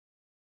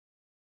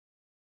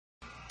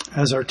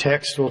As our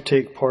text, we'll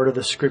take part of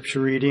the scripture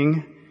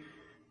reading.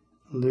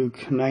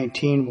 Luke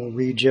 19, we'll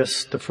read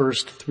just the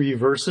first 3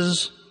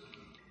 verses.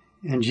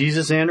 And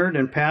Jesus entered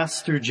and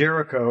passed through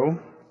Jericho.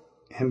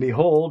 And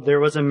behold, there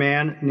was a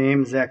man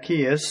named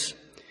Zacchaeus,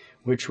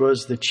 which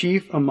was the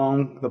chief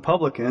among the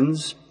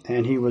publicans,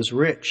 and he was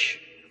rich.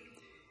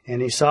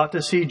 And he sought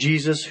to see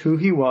Jesus, who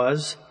he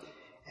was,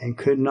 and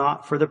could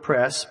not for the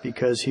press,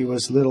 because he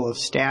was little of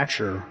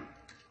stature.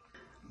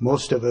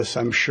 Most of us,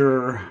 I'm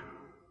sure,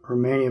 or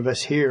many of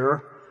us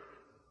here,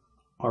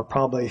 are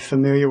probably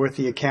familiar with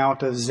the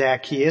account of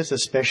Zacchaeus,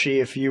 especially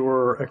if you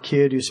were a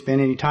kid who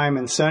spent any time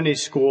in Sunday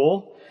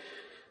school.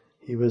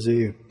 He was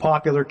a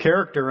popular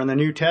character in the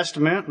New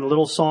Testament, a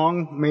little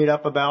song made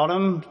up about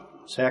him.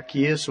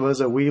 Zacchaeus was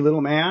a wee little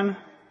man.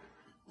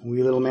 A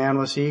wee little man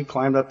was he,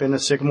 climbed up in a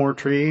sycamore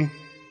tree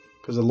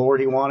because the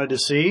Lord he wanted to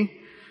see.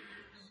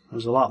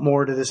 There's a lot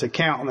more to this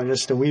account than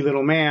just a wee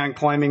little man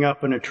climbing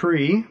up in a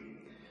tree.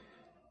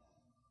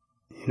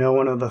 You know,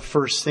 one of the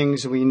first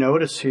things we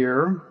notice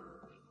here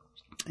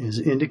is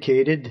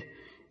indicated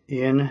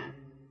in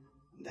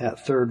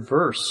that 3rd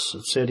verse.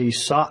 It said he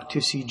sought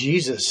to see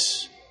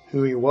Jesus,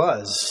 who he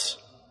was.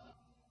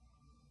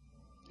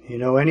 You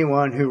know,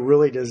 anyone who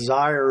really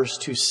desires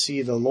to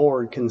see the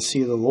Lord can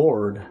see the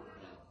Lord.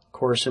 Of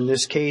course, in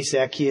this case,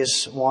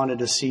 Zacchaeus wanted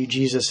to see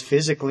Jesus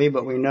physically,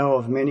 but we know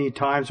of many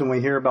times when we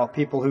hear about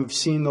people who've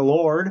seen the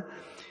Lord,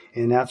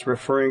 and that's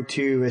referring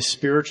to a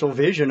spiritual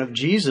vision of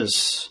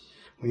Jesus.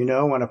 We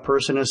know when a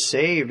person is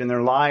saved and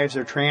their lives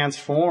are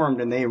transformed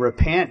and they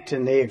repent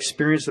and they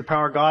experience the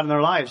power of God in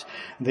their lives,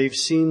 they've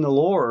seen the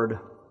Lord.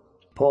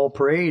 Paul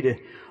prayed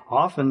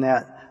often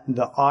that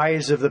the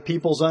eyes of the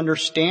people's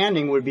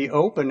understanding would be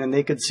open and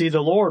they could see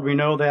the Lord. We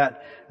know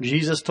that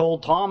Jesus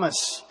told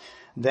Thomas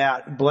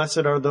that blessed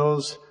are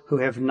those who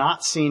have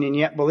not seen and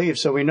yet believe.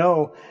 So we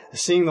know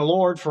seeing the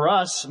Lord for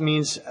us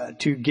means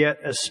to get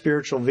a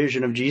spiritual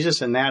vision of Jesus,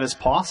 and that is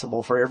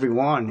possible for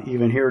everyone,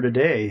 even here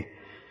today.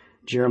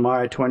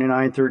 Jeremiah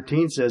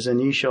 29:13 says,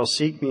 "And ye shall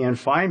seek me and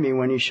find me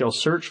when ye shall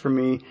search for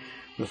me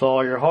with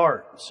all your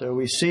heart." So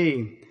we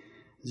see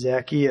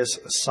Zacchaeus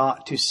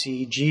sought to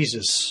see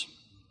Jesus.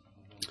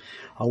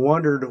 I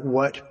wondered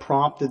what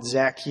prompted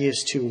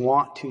Zacchaeus to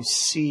want to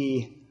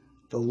see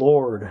the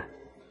Lord.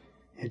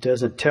 It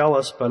doesn't tell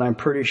us, but I'm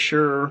pretty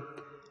sure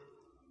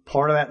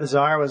part of that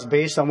desire was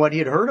based on what he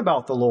had heard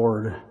about the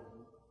Lord.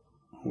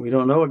 We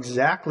don't know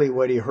exactly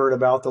what he heard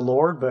about the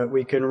Lord, but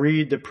we can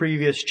read the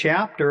previous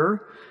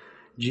chapter.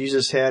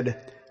 Jesus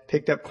had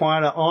picked up quite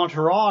an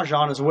entourage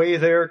on his way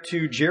there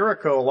to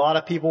Jericho. A lot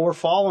of people were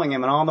following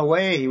him, and on the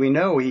way, we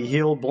know he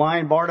healed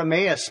blind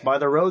Bartimaeus by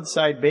the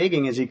roadside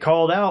begging as he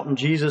called out, and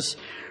Jesus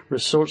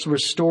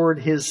restored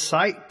his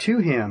sight to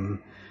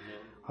him.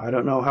 I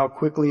don't know how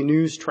quickly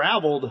news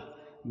traveled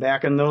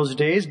back in those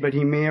days, but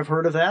he may have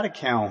heard of that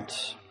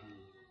account.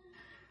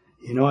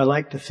 You know, I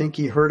like to think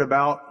he heard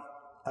about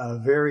a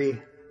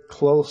very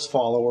close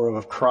follower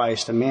of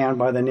Christ, a man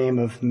by the name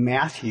of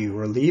Matthew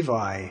or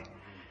Levi.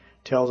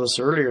 Tells us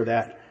earlier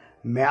that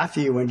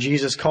Matthew, when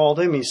Jesus called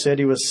him, he said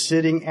he was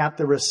sitting at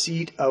the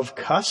receipt of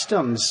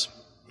customs.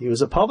 He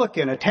was a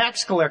publican, a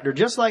tax collector,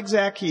 just like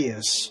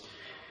Zacchaeus.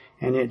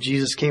 And yet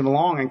Jesus came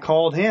along and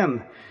called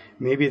him.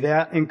 Maybe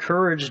that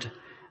encouraged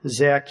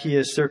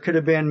Zacchaeus. There could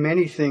have been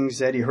many things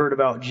that he heard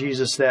about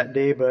Jesus that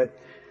day, but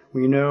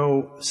we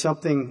know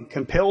something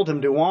compelled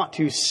him to want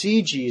to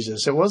see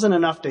Jesus. It wasn't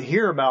enough to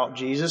hear about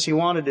Jesus. He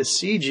wanted to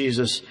see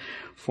Jesus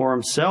for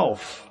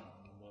himself.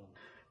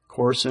 Of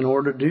course, in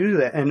order to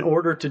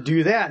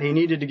do that, he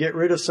needed to get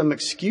rid of some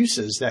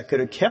excuses that could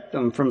have kept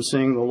him from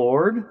seeing the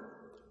Lord.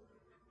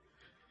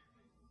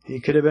 He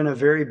could have been a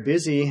very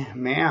busy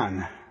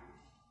man.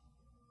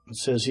 It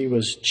says he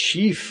was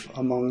chief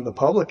among the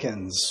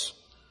publicans.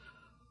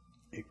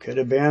 It could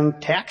have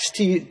been tax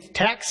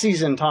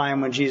season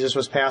time when Jesus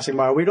was passing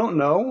by. We don't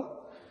know,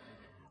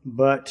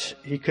 but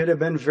he could have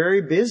been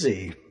very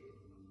busy.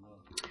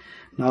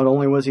 Not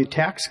only was he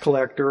tax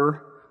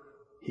collector,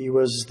 he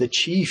was the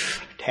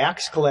chief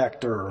tax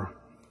collector.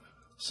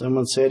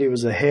 Someone said he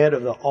was the head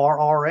of the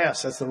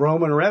RRS. That's the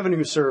Roman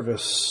Revenue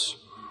Service.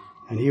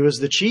 And he was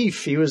the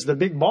chief. He was the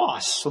big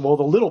boss. Well,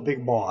 the little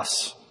big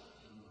boss.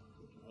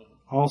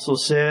 Also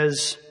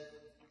says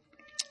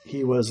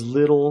he was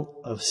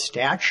little of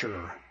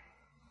stature.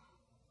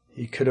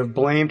 He could have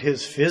blamed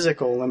his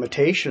physical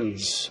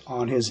limitations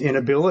on his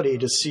inability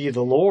to see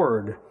the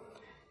Lord.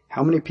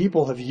 How many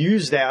people have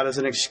used that as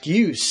an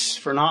excuse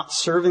for not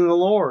serving the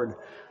Lord?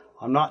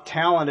 I'm not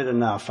talented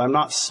enough. I'm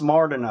not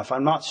smart enough.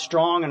 I'm not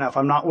strong enough.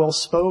 I'm not well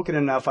spoken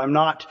enough. I'm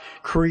not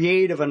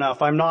creative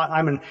enough. I'm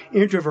an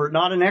introvert,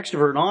 not an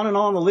extrovert. On and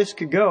on the list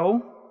could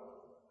go.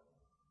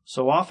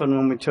 So often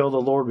when we tell the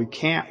Lord we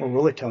can't, we're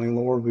really telling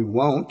the Lord we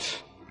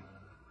won't.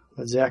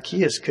 But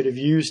Zacchaeus could have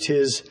used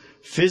his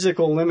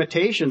physical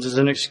limitations as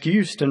an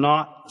excuse to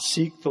not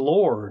seek the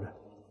Lord.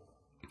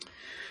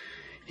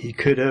 He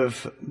could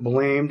have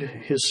blamed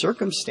his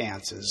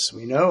circumstances.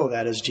 We know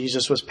that as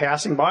Jesus was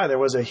passing by, there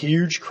was a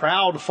huge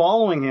crowd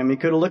following him. He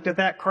could have looked at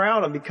that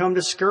crowd and become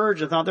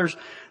discouraged and thought,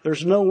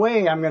 there's no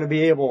way I'm going to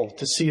be able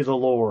to see the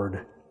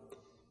Lord.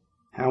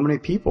 How many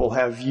people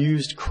have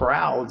used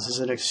crowds as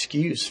an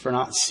excuse for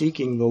not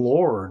seeking the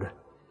Lord?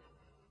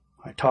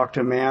 I talked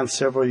to a man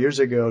several years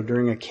ago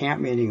during a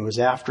camp meeting. It was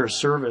after a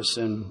service,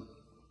 and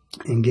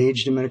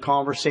engaged him in a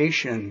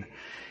conversation.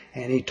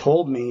 And he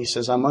told me, he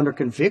says, I'm under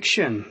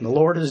conviction. The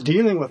Lord is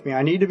dealing with me.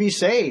 I need to be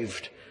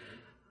saved.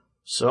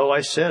 So I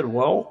said,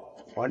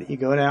 well, why don't you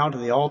go down to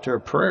the altar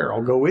of prayer?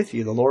 I'll go with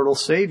you. The Lord will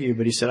save you.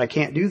 But he said, I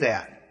can't do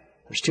that.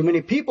 There's too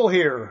many people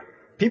here.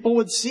 People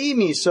would see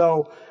me.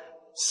 So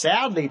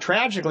sadly,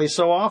 tragically,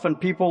 so often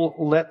people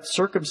let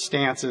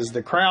circumstances,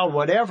 the crowd,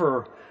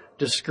 whatever,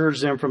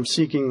 discourage them from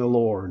seeking the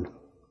Lord.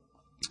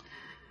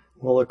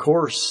 Well, of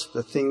course,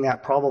 the thing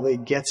that probably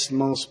gets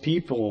most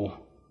people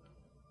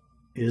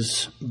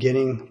is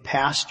getting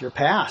past your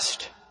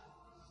past.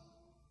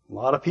 A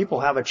lot of people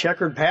have a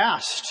checkered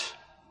past.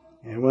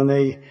 And when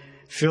they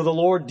feel the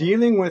Lord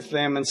dealing with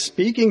them and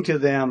speaking to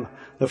them,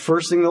 the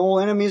first thing the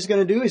old enemy is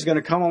going to do, he's going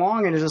to come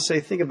along and just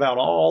say, think about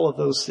all of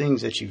those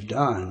things that you've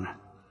done.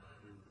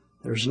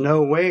 There's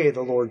no way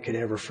the Lord could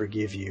ever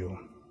forgive you.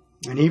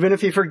 And even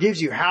if he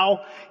forgives you,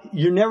 how?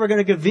 You're never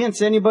going to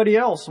convince anybody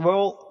else.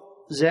 Well,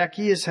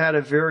 Zacchaeus had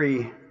a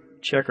very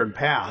checkered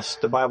past.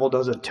 The Bible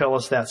doesn't tell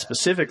us that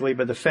specifically,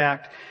 but the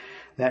fact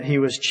that he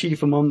was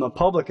chief among the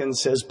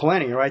publicans says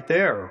plenty right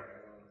there.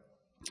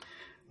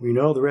 We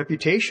know the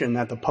reputation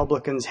that the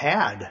publicans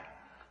had.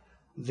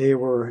 They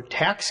were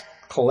tax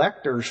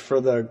collectors for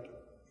the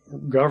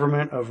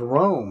government of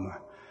Rome,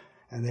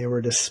 and they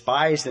were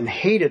despised and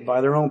hated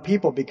by their own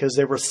people because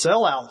they were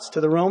sellouts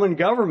to the Roman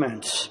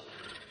government.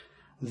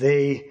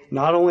 They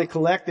not only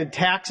collected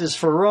taxes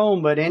for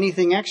Rome, but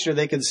anything extra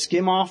they could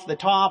skim off the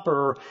top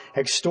or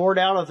extort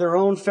out of their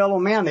own fellow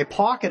man. They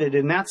pocketed,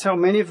 and that's how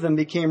many of them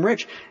became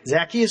rich.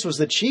 Zacchaeus was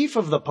the chief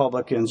of the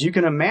publicans. You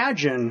can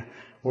imagine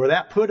where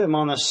that put him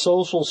on a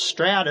social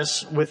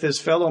stratus with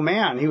his fellow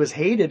man. He was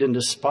hated and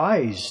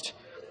despised.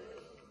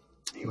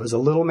 He was a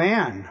little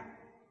man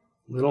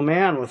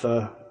with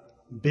a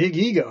big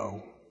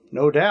ego,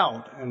 no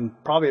doubt, and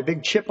probably a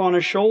big chip on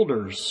his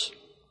shoulders.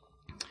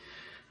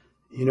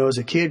 You know, as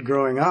a kid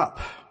growing up,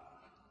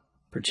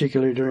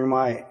 particularly during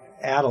my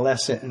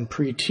adolescent and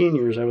preteen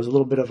years, I was a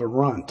little bit of a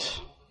runt.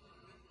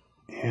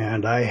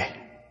 And there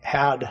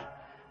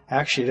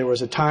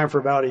was a time for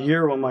about a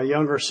year when my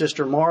younger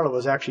sister Marla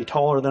was actually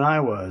taller than I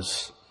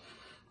was.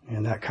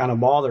 And that kind of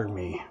bothered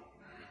me.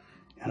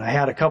 And I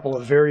had a couple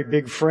of very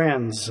big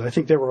friends. I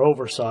think they were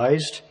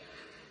oversized.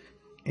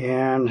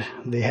 And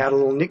they had a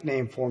little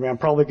nickname for me. I'm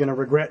probably going to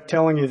regret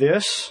telling you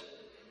this,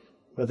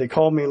 but they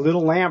called me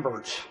Little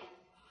Lambert.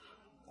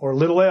 Or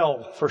Little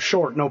L for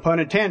short, no pun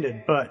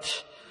intended.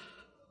 But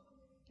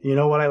you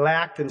know what I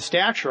lacked in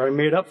stature, I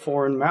made up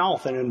for in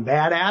mouth and in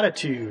bad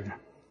attitude.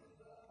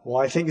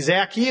 Well, I think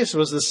Zacchaeus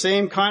was the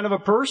same kind of a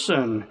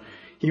person.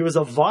 He was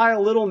a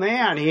vile little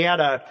man. He had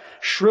a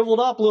shriveled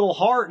up little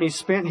heart, and he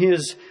spent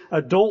his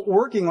adult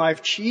working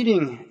life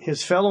cheating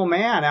his fellow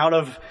man out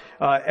of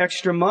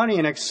extra money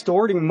and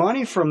extorting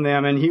money from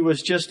them. And he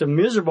was just a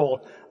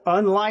miserable,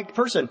 unliked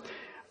person.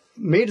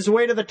 Made his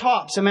way to the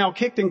top, somehow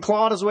kicked and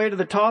clawed his way to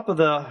the top of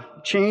the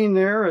chain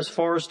there as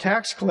far as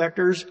tax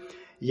collectors.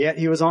 Yet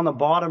he was on the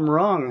bottom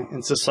rung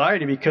in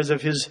society because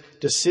of his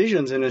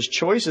decisions and his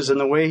choices and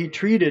the way he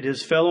treated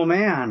his fellow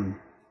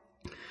man.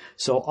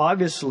 So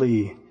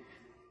obviously,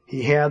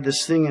 he had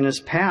this thing in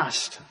his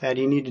past that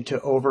he needed to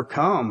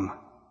overcome.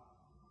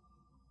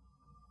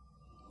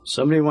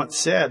 Somebody once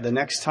said, the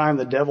next time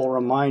the devil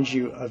reminds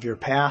you of your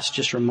past,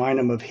 just remind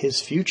him of his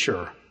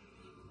future.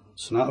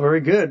 It's not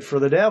very good for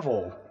the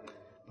devil.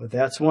 But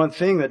that's one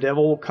thing. The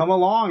devil will come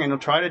along and he'll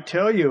try to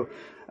tell you,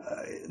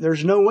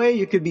 there's no way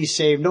you could be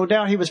saved. No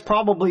doubt he was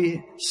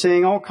probably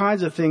saying all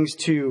kinds of things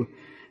to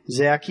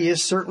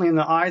Zacchaeus. Certainly in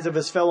the eyes of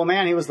his fellow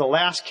man, he was the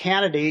last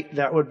candidate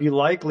that would be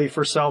likely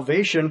for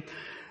salvation.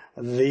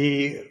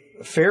 The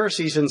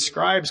Pharisees and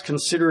scribes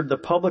considered the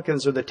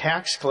publicans or the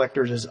tax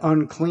collectors as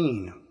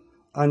unclean,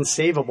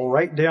 unsavable,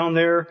 right down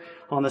there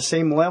on the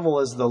same level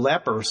as the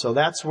leper. So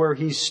that's where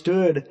he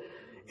stood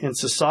in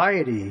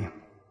society.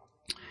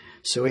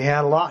 So he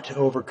had a lot to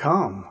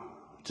overcome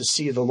to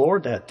see the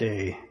Lord that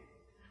day.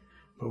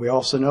 But we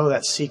also know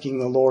that seeking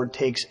the Lord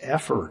takes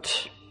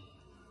effort.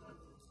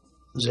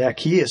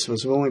 Zacchaeus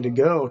was willing to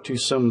go to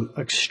some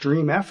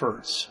extreme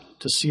efforts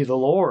to see the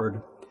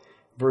Lord.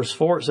 Verse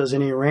 4, it says,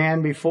 and he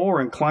ran before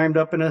and climbed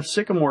up in a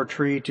sycamore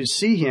tree to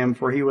see him,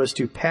 for he was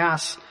to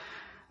pass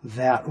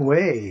that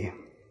way.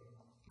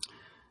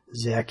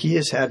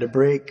 Zacchaeus had to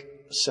break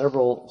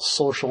several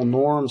social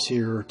norms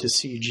here to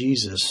see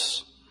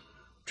Jesus.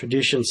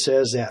 Tradition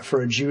says that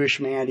for a Jewish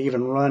man to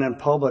even run in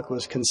public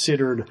was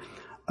considered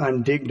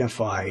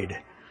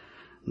undignified.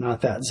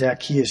 Not that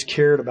Zacchaeus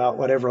cared about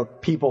whatever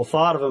people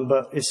thought of him,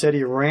 but it said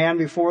he ran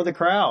before the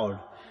crowd.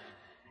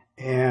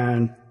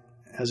 And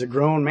as a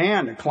grown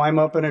man to climb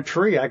up in a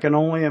tree. I can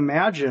only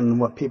imagine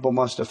what people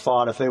must have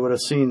thought if they would have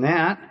seen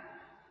that.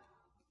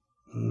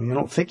 You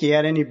don't think he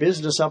had any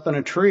business up in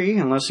a tree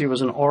unless he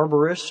was an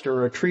arborist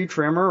or a tree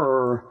trimmer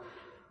or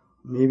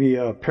maybe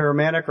a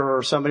paramedic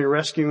or somebody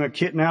rescuing a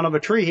kitten out of a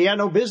tree. He had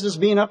no business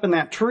being up in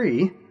that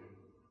tree.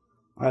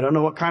 I don't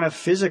know what kind of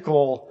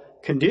physical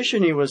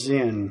condition he was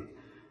in,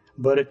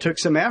 but it took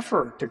some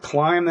effort to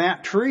climb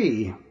that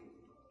tree.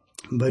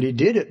 But he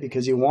did it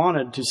because he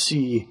wanted to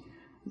see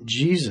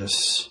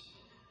Jesus.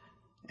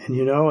 And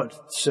it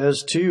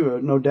says too,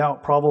 no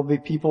doubt probably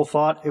people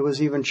thought it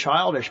was even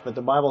childish, but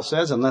the Bible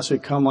says unless we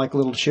come like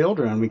little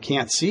children, we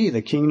can't see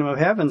the kingdom of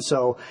heaven.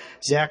 So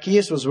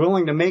Zacchaeus was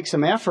willing to make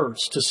some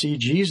efforts to see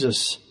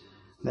Jesus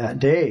that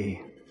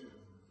day.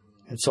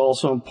 It's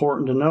also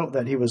important to note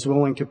that he was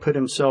willing to put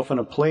himself in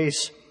a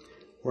place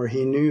where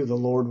he knew the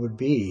Lord would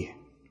be.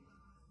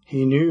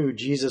 He knew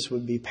Jesus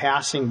would be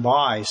passing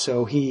by,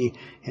 so he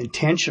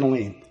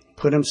intentionally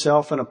put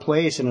himself in a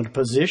place, in a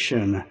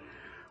position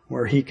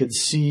where he could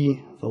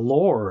see the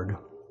Lord.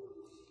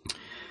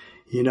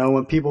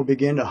 When people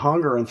begin to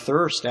hunger and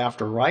thirst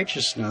after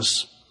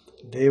righteousness,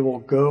 they will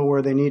go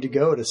where they need to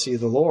go to see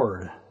the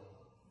Lord.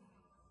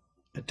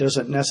 It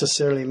doesn't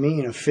necessarily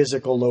mean a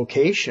physical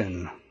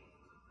location.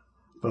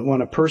 But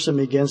when a person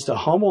begins to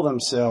humble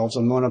themselves,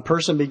 and when a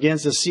person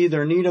begins to see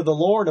their need of the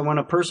Lord, and when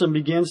a person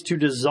begins to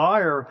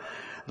desire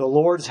the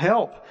Lord's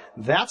help,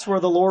 that's where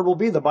the Lord will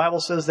be. The Bible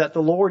says that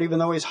the Lord, even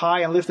though he's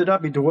high and lifted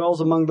up, he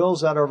dwells among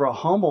those that are of a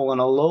humble and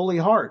a lowly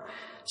heart.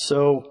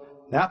 So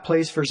that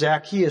place for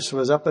Zacchaeus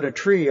was up at a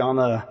tree on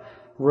the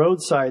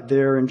roadside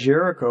there in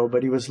Jericho,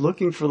 but he was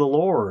looking for the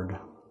Lord.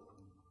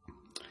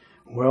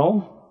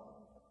 Well,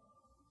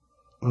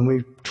 when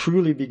we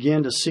truly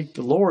begin to seek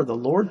the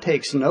Lord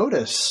takes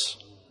notice.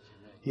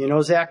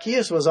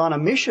 Zacchaeus was on a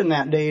mission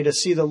that day to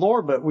see the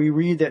Lord, but we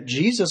read that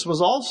Jesus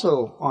was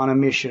also on a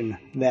mission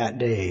that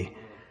day.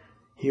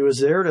 He was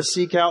there to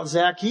seek out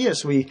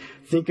Zacchaeus. We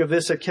think of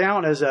this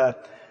account as a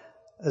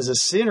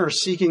sinner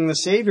seeking the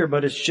Savior,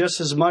 but it's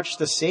just as much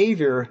the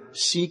Savior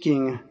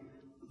seeking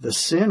the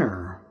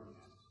sinner.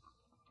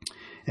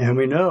 And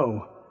we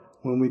know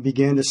when we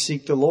begin to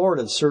seek the Lord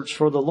and search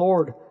for the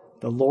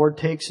Lord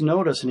takes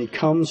notice and he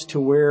comes to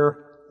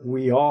where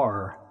we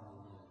are.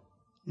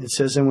 It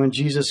says, and when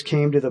Jesus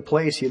came to the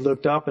place, he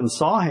looked up and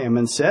saw him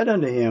and said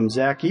unto him,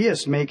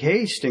 Zacchaeus, make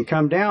haste and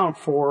come down,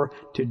 for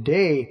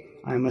today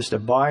I must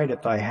abide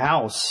at thy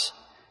house.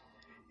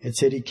 It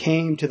said he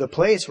came to the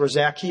place where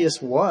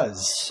Zacchaeus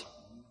was.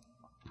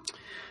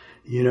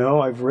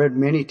 I've read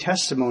many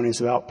testimonies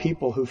about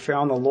people who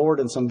found the Lord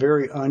in some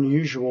very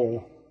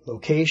unusual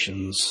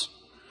locations.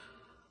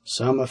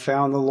 Some have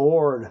found the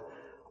Lord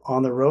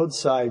on the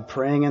roadside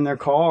praying in their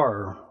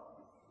car.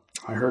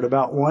 I heard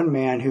about one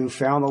man who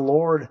found the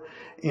Lord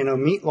in a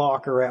meat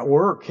locker at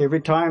work. Every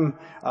time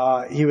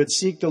he would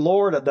seek the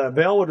Lord, the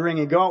bell would ring.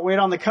 He'd go out, wait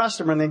on the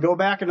customer, and then go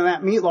back into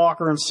that meat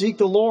locker and seek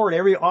the Lord.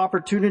 Every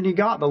opportunity he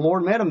got, the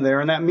Lord met him there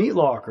in that meat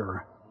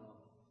locker.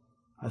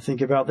 I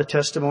think about the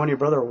testimony of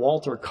Brother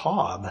Walter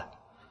Cobb.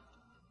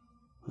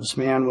 This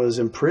man was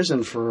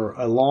imprisoned for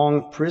a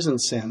long prison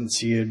sentence.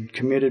 He had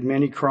committed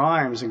many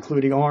crimes,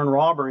 including armed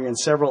robbery and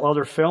several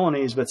other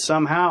felonies, but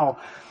somehow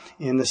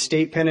in the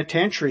state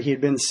penitentiary, he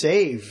had been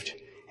saved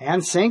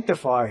and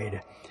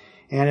sanctified.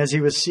 And as he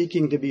was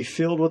seeking to be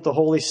filled with the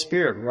Holy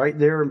Spirit right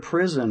there in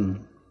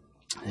prison,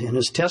 in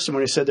his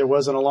testimony, he said there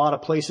wasn't a lot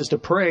of places to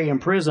pray in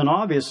prison,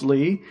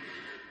 obviously,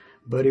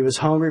 but he was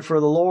hungry for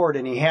the Lord,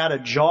 and he had a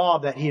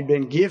job that he had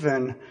been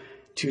given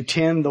to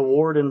tend the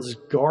warden's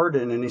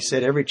garden. And he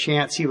said every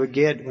chance he would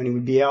get when he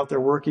would be out there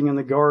working in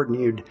the garden,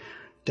 he would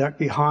duck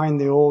behind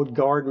the old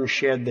garden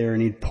shed there,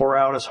 and he'd pour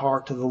out his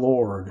heart to the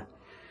Lord.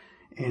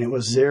 And it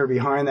was there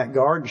behind that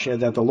garden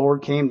shed that the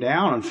Lord came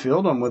down and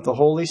filled him with the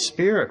Holy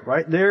Spirit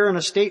right there in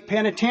a state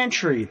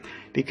penitentiary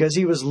because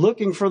he was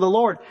looking for the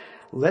Lord.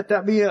 Let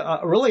that be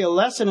really a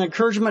lesson and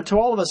encouragement to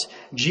all of us.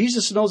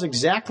 Jesus knows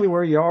exactly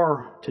where you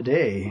are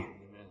today.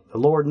 The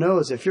Lord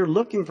knows if you're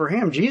looking for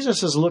him,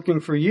 Jesus is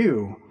looking for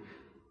you.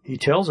 He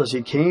tells us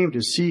he came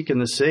to seek and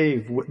to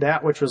save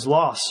that which was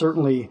lost.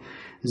 Certainly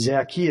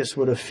Zacchaeus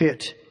would have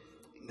fit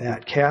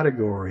that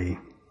category.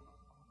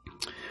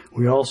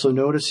 We also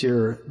notice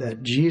here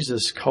that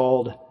Jesus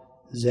called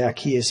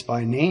Zacchaeus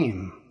by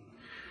name.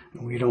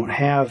 We don't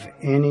have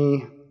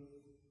any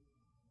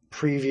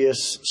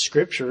previous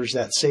scriptures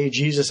that say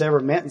Jesus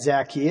ever met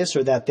Zacchaeus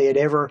or that they had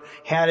ever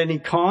had any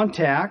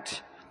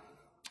contact.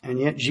 And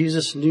yet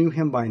Jesus knew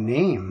him by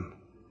name,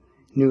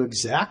 knew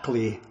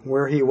exactly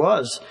where he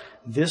was.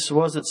 This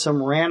wasn't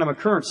some random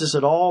occurrence. This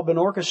had all been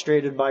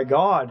orchestrated by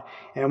God.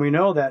 And we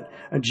know that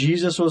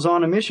Jesus was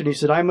on a mission. He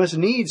said, I must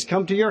needs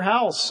come to your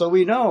house. So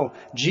we know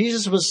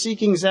Jesus was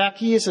seeking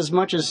Zacchaeus as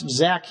much as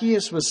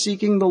Zacchaeus was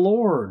seeking the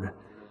Lord.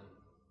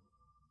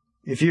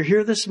 If you're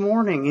here this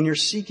morning and you're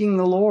seeking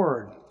the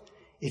Lord,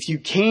 if you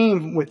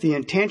came with the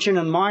intention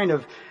in mind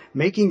of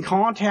making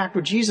contact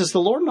with Jesus, the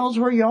Lord knows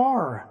where you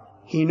are.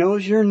 He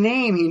knows your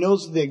name. He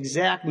knows the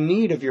exact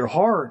need of your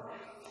heart.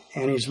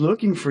 And he's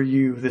looking for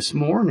you this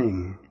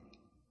morning.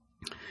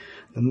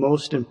 The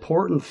most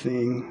important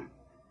thing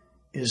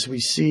is we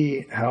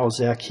see how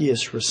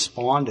Zacchaeus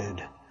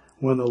responded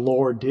when the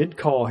Lord did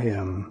call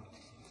him.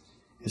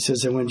 It says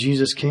that when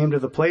Jesus came to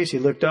the place, he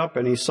looked up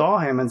and he saw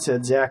him and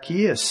said,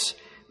 "Zacchaeus,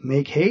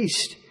 make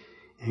haste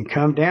and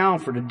come down,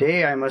 for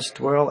today I must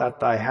dwell at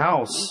thy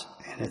house."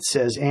 And it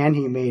says, and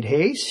he made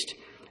haste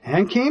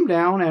and came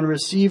down and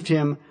received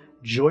him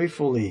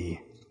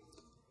joyfully.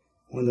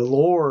 When the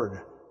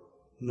Lord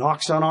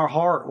knocks on our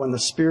heart, when the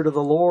Spirit of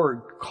the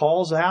Lord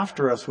calls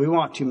after us, we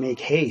want to make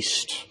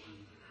haste.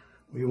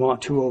 We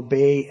want to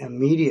obey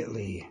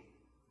immediately.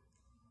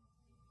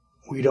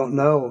 We don't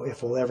know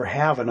if we'll ever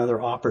have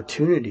another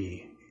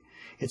opportunity.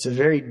 It's a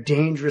very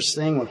dangerous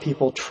thing when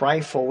people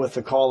trifle with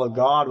the call of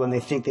God, when they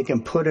think they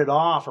can put it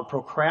off or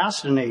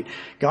procrastinate.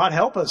 God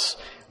help us.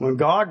 When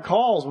God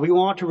calls, we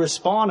want to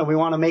respond and we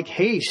want to make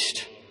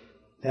haste.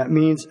 That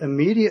means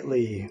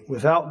immediately,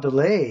 without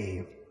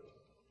delay.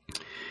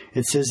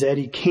 It says that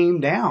he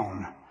came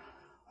down.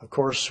 Of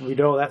course, we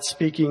know that's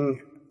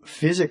speaking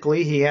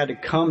physically. He had to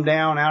come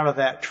down out of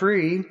that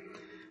tree.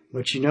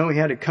 But he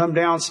had to come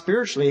down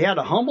spiritually. He had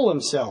to humble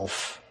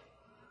himself.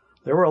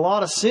 There were a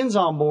lot of sins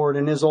on board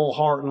in his old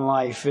heart and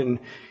life, and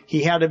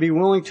he had to be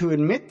willing to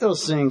admit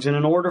those things. And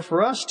in order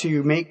for us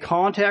to make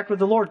contact with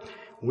the Lord,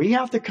 we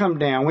have to come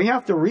down. We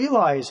have to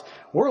realize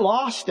we're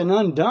lost and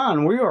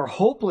undone. We are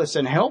hopeless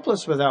and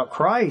helpless without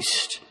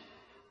Christ.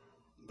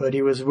 But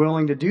he was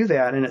willing to do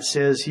that, and it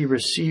says he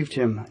received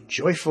him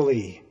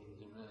joyfully.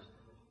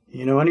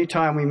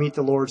 Anytime we meet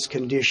the Lord's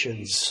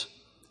conditions,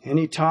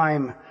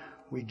 anytime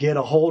we get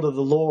a hold of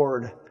the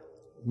Lord,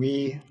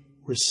 we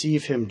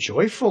receive him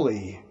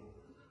joyfully.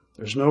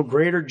 There's no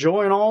greater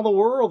joy in all the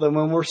world than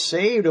when we're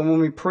saved and when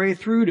we pray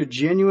through to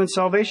genuine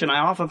salvation. I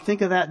often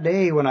think of that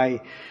day when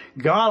I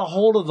got a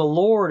hold of the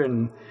Lord,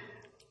 and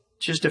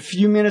just a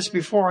few minutes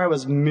before I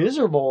was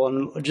miserable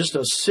and just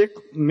a sick,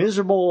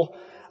 miserable,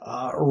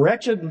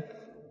 wretched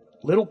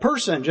little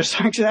person, just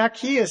like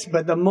Zacchaeus.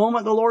 But the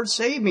moment the Lord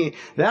saved me,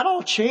 that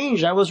all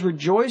changed. I was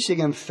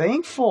rejoicing and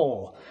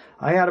thankful.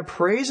 I had a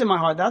praise in my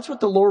heart. That's what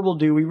the Lord will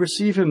do. We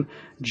receive him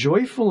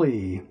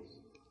joyfully.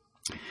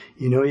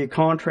 You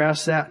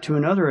contrast that to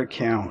another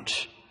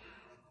account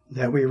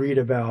that we read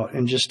about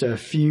in just a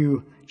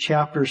few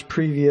chapters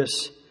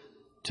previous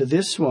to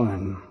this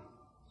one.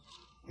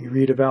 We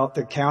read about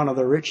the account of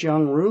the rich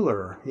young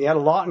ruler. He had a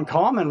lot in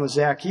common with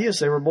Zacchaeus.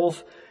 They were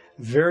both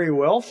very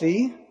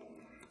wealthy.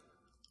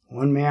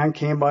 One man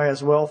came by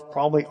his wealth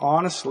probably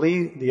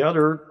honestly, the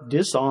other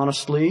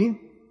dishonestly.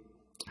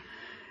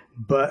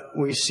 But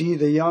we see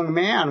the young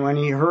man, when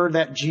he heard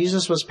that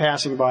Jesus was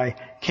passing by,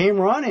 came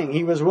running.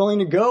 He was willing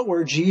to go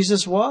where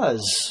Jesus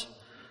was.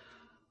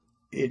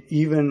 It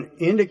even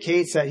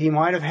indicates that he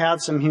might have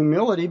had some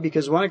humility,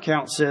 because one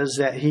account says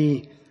that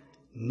he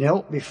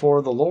knelt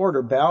before the Lord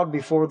or bowed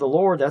before the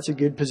Lord. That's a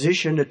good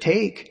position to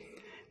take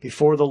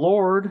before the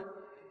Lord.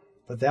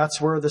 But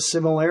that's where the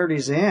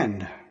similarities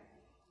end.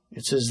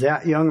 It says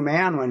that young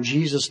man, when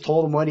Jesus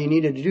told him what he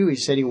needed to do, he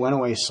said he went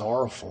away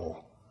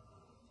sorrowful.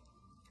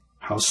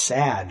 How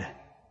sad.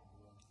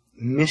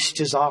 Missed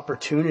his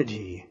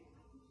opportunity.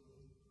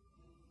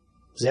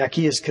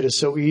 Zacchaeus could have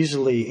so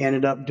easily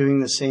ended up doing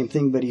the same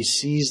thing, but he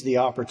seized the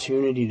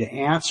opportunity to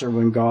answer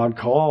when God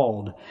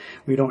called.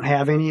 We don't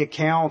have any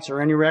accounts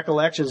or any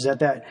recollections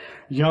that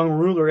young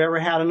ruler ever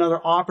had another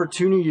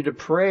opportunity to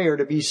pray or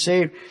to be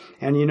saved.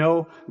 And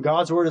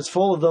God's word is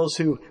full of those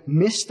who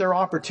missed their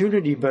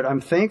opportunity, but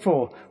I'm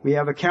thankful we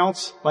have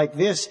accounts like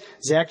this.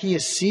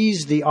 Zacchaeus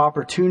seized the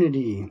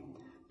opportunity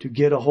to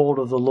get a hold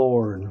of the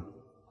Lord.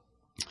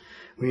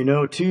 We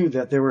know too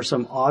that there were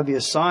some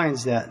obvious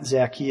signs that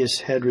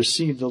Zacchaeus had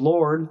received the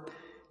Lord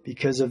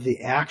because of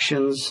the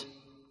actions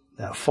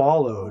that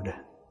followed.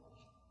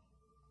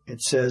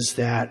 It says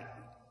that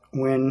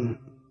when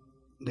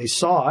they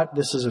saw it,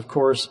 this is of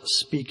course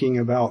speaking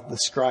about the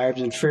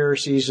scribes and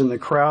Pharisees and the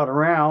crowd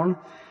around,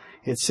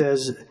 it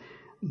says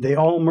they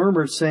all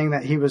murmured, saying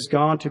that he was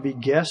gone to be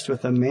guest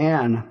with a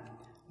man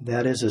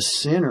that is a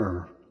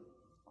sinner.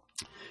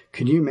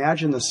 Can you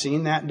imagine the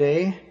scene that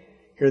day?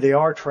 Here they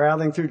are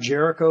traveling through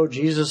Jericho.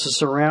 Jesus is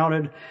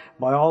surrounded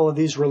by all of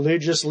these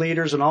religious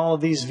leaders and all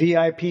of these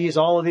VIPs,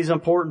 all of these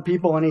important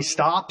people, and he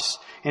stops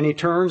and he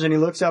turns and he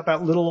looks up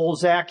at little old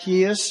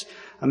Zacchaeus,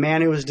 a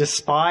man who was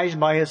despised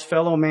by his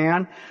fellow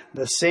man,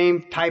 the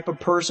same type of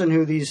person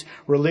who these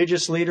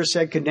religious leaders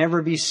said could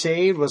never be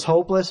saved, was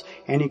hopeless,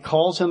 and he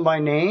calls him by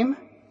name,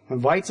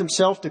 invites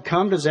himself to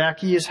come to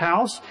Zacchaeus'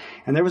 house,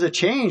 and there was a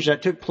change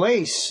that took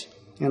place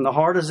in the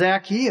heart of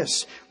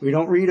Zacchaeus. We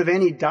don't read of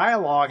any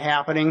dialogue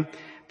happening,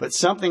 but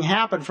something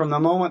happened from the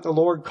moment the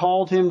Lord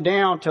called him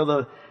down till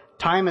the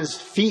time his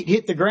feet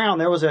hit the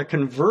ground. There was a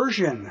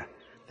conversion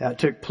that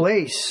took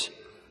place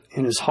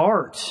in his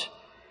heart.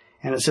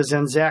 And it says,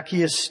 and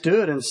Zacchaeus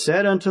stood and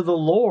said unto the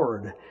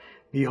Lord,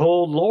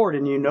 Behold, Lord.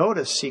 And you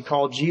notice he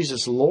called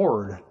Jesus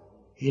Lord.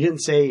 He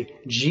didn't say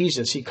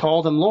Jesus. He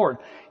called him Lord.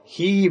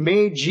 He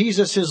made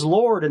Jesus his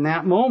Lord in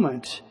that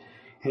moment.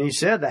 And he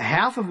said, the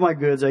half of my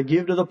goods I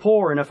give to the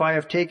poor, and if I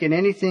have taken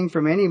anything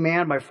from any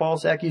man by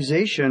false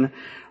accusation,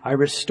 I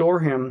restore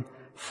him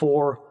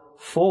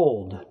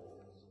fourfold.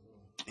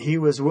 He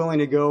was willing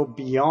to go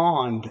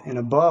beyond and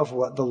above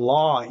what the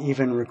law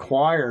even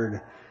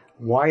required.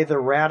 Why the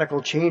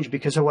radical change?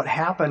 Because of what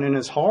happened in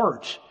his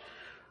heart.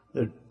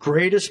 The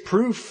greatest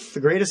proof, the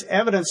greatest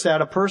evidence that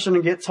a person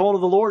gets hold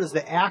of the Lord is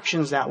the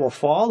actions that will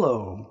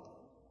follow.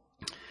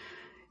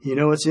 You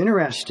know, it's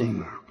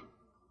interesting.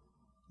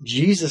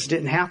 Jesus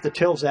didn't have to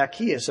tell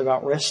Zacchaeus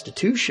about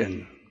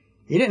restitution.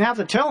 He didn't have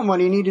to tell him what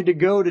he needed to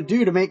go to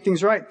do to make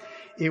things right.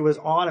 It was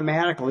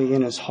automatically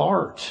in his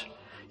heart.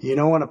 You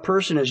know, when a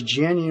person is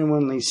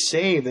genuinely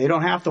saved, they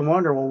don't have to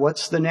wonder, well,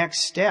 what's the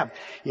next step?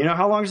 You know,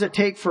 how long does it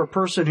take for a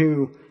person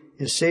who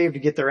is saved to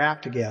get their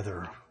act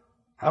together?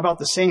 How about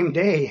the same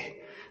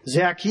day?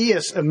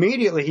 Zacchaeus,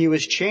 immediately he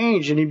was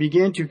changed and he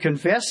began to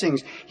confess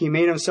things. He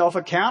made himself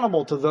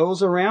accountable to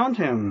those around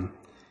him.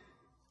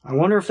 I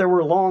wonder if there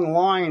were long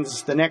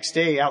lines the next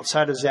day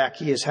outside of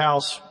Zacchaeus'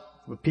 house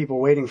with people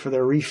waiting for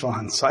their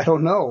refunds. I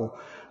don't know.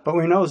 But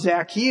we know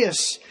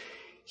Zacchaeus,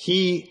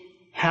 he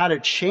had a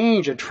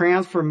change, a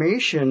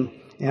transformation,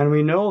 and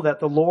we know that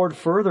the Lord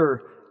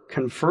further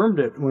confirmed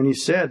it when he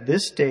said,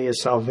 this day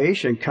is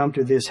salvation come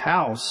to this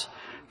house,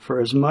 for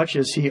as much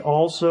as he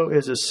also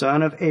is a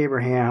son of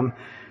Abraham.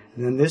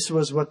 And then this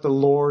was what the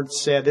Lord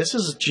said. This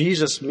is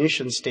Jesus'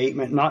 mission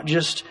statement, not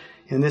just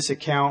in this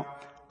account,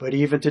 but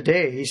even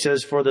today. He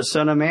says, for the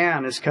Son of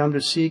Man has come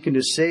to seek and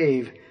to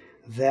save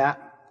that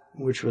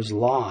which was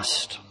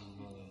lost.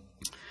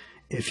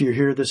 If you're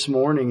here this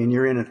morning and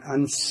you're in an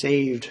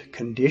unsaved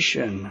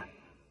condition,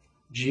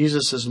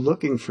 Jesus is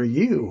looking for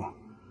you.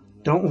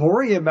 Don't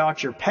worry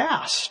about your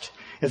past.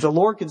 If the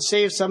Lord could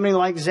save somebody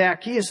like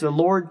Zacchaeus, the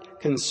Lord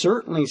can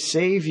certainly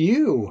save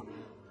you.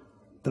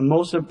 The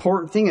most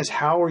important thing is,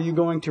 how are you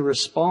going to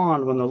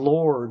respond when the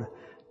Lord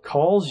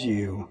calls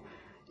you?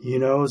 You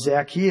know,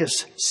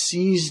 Zacchaeus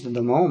seized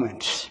the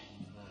moment.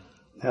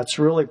 That's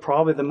really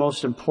probably the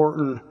most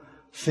important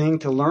thing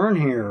to learn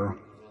here.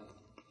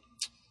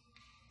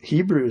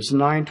 Hebrews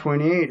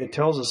 9:28, it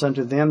tells us,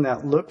 unto them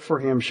that look for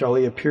him shall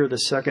he appear the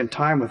second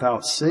time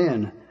without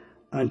sin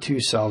unto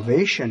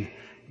salvation.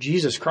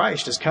 Jesus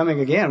Christ is coming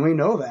again. We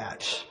know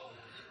that.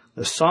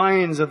 The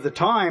signs of the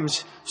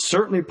times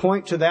certainly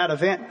point to that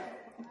event.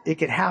 It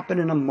could happen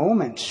in a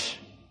moment.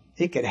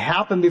 It could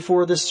happen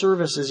before this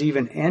service is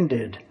even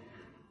ended.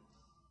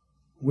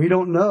 We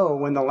don't know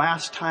when the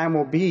last time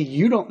will be.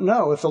 You don't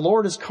know. If the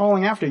Lord is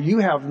calling after, you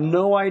have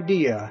no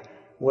idea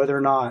whether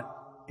or not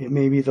it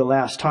may be the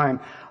last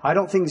time. I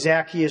don't think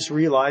Zacchaeus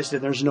realized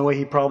it. There's no way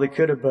he probably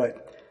could have,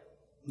 but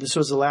this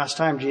was the last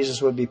time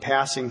Jesus would be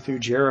passing through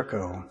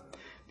Jericho,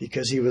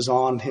 because he was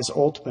on his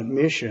ultimate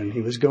mission.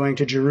 He was going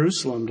to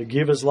Jerusalem to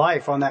give his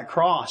life on that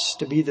cross,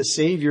 to be the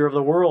Savior of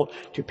the world,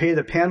 to pay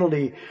the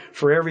penalty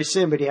for every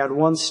sin. But he had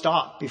one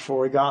stop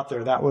before he got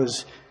there. That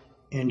was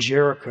in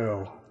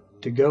Jericho,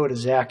 to go to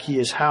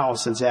Zacchaeus'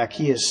 house, and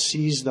Zacchaeus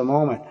seized the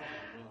moment.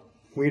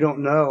 We don't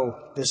know.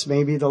 This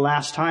may be the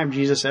last time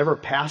Jesus ever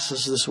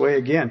passes this way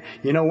again.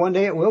 You know, one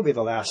day it will be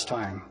the last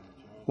time.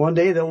 One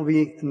day there will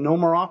be no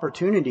more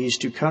opportunities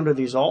to come to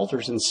these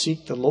altars and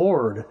seek the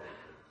Lord.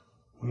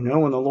 We know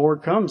when the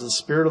Lord comes, the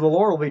Spirit of the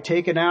Lord will be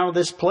taken out of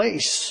this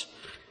place.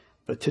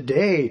 But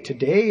today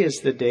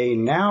is the day.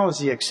 Now is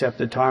the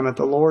accepted time that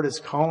the Lord is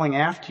calling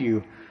after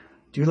you.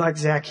 Do like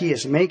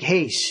Zacchaeus. Make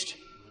haste.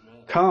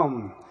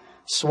 Come.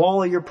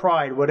 Swallow your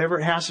pride, whatever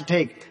it has to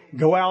take.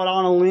 Go out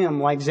on a limb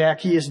like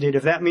Zacchaeus did.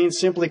 If that means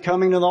simply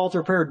coming to the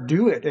altar of prayer,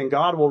 do it, and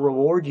God will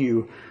reward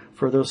you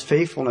for those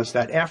faithfulness,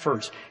 that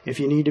efforts. If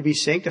you need to be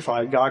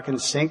sanctified, God can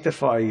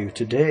sanctify you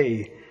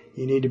today.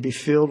 You need to be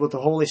filled with the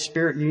Holy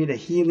Spirit. You need a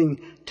healing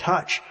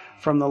touch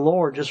from the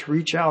Lord. Just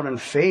reach out in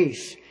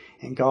faith,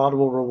 and God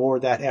will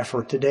reward that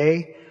effort.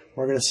 Today,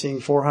 we're going to sing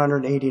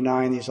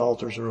 489. These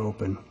altars are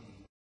open.